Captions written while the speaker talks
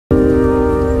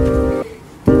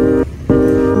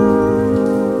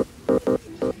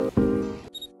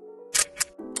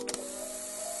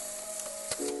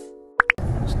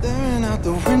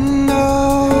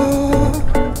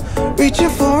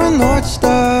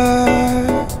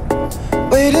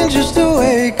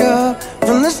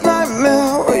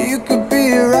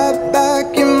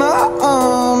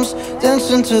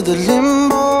into the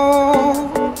limbo,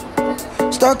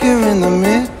 stuck here in the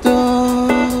middle.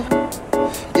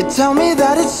 You tell me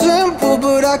that it's simple,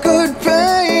 but I could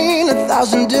paint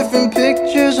 1,000 different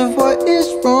pictures of what is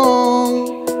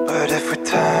wrong. But if we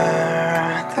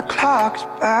turn the clocks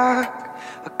back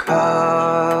a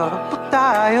couple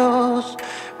dials,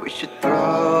 we should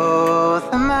throw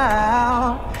them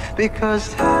out,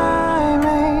 because time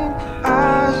ain't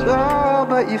ours, oh,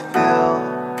 but you fill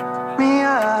me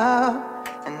up,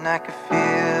 and I can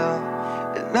feel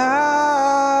it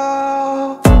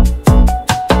now.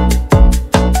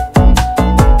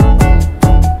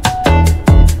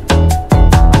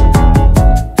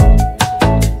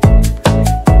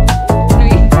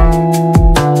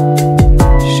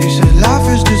 She said life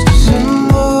is just a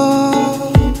symbol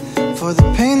for the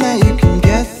pain that you can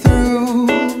get through,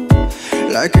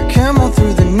 like a camel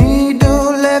through the needle.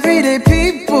 Everyday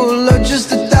people are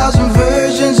just 1,000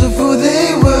 versions of who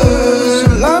they were. So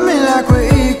love me like we're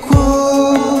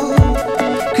equal,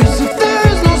 'cause if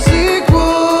there's no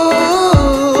sequel,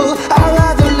 I'd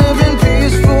rather live in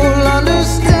peaceful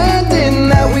understanding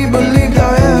that we believed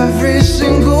our every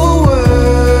single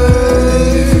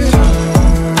word.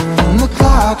 Turn the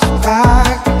clocks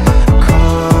back a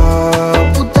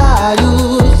couple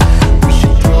dials, we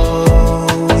should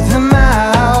throw them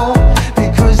out,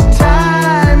 because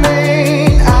time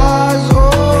ain't ours, oh.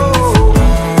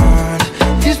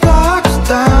 Burn these blocks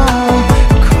down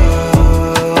a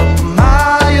couple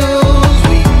miles,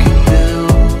 we could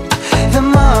build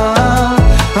them up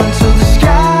until the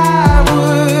sky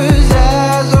was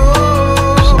as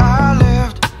old. I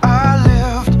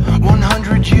lived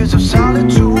 100 years of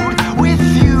solitude with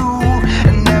you,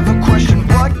 and never questioned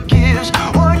what gives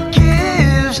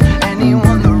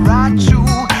anyone the right to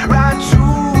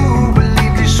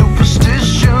believe these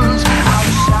superstitions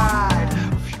outside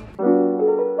of you.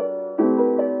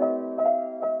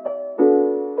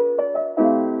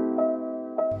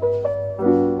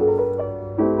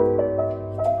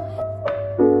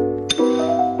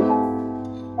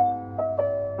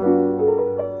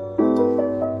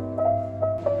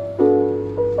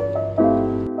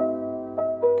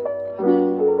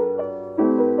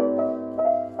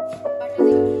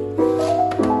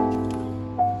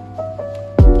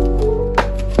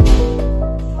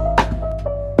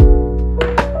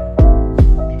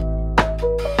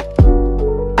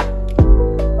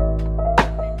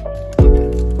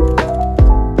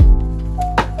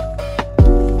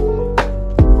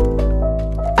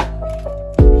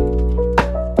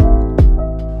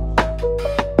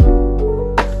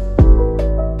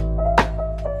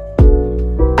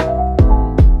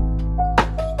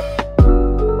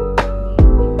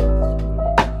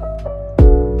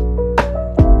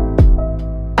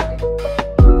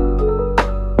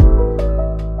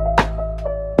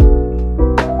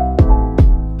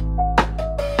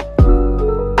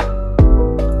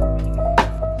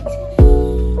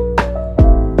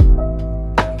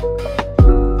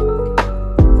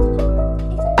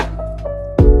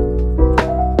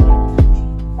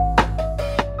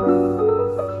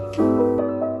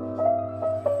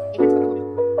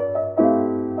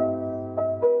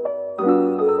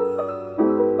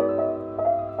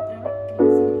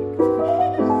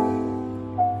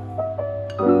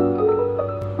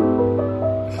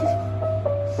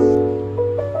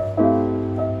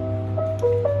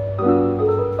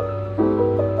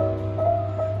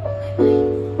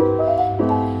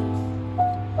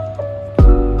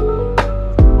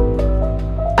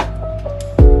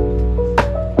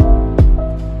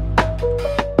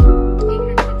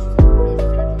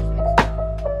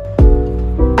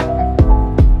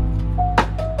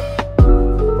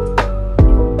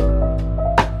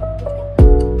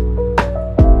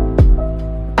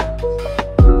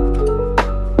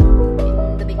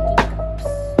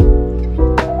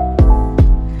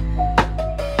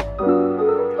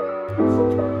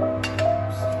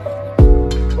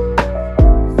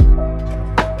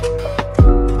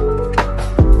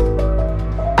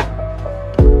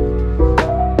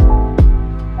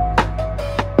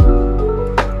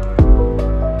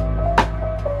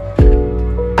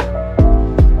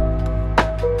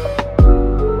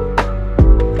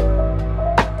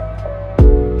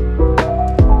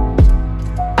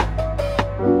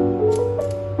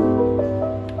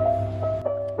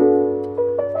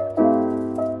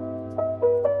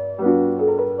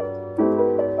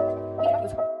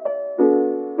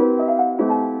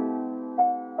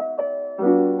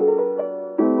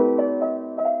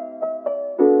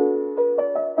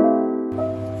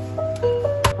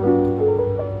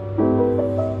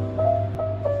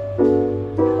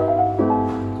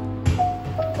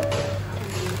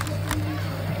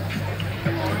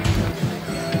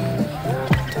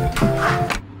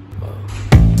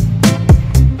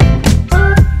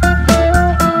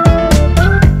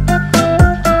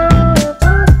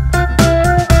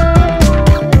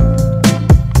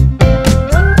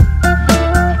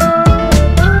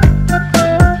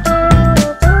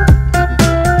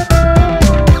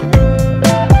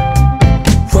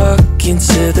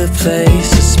 to the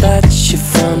place, the spot you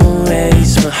found a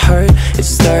ways. My heart, it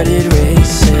started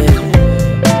racing.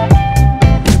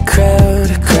 The crowd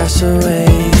across the way,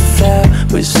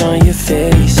 flowers on your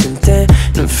face, and then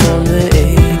from the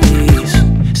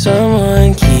 80s.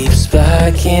 Someone keeps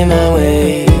blocking my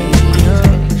way.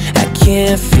 I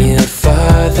can't feel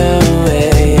farther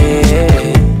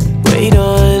away. Wait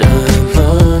on a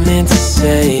moment to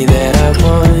say that I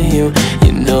want you.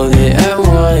 You know that I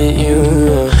want you.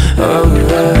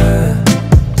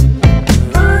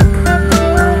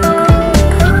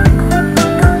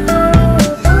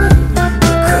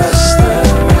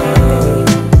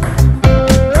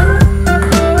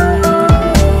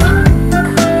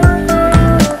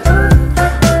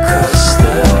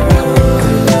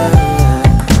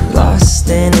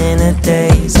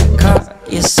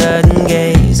 Sudden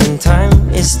gaze and time,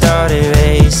 it started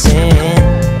racing.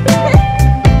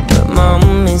 But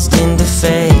moments tend to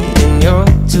fade, and you're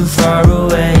too far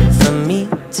away from me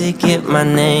to get my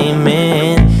name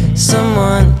in.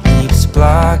 Someone keeps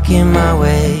blocking my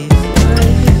way.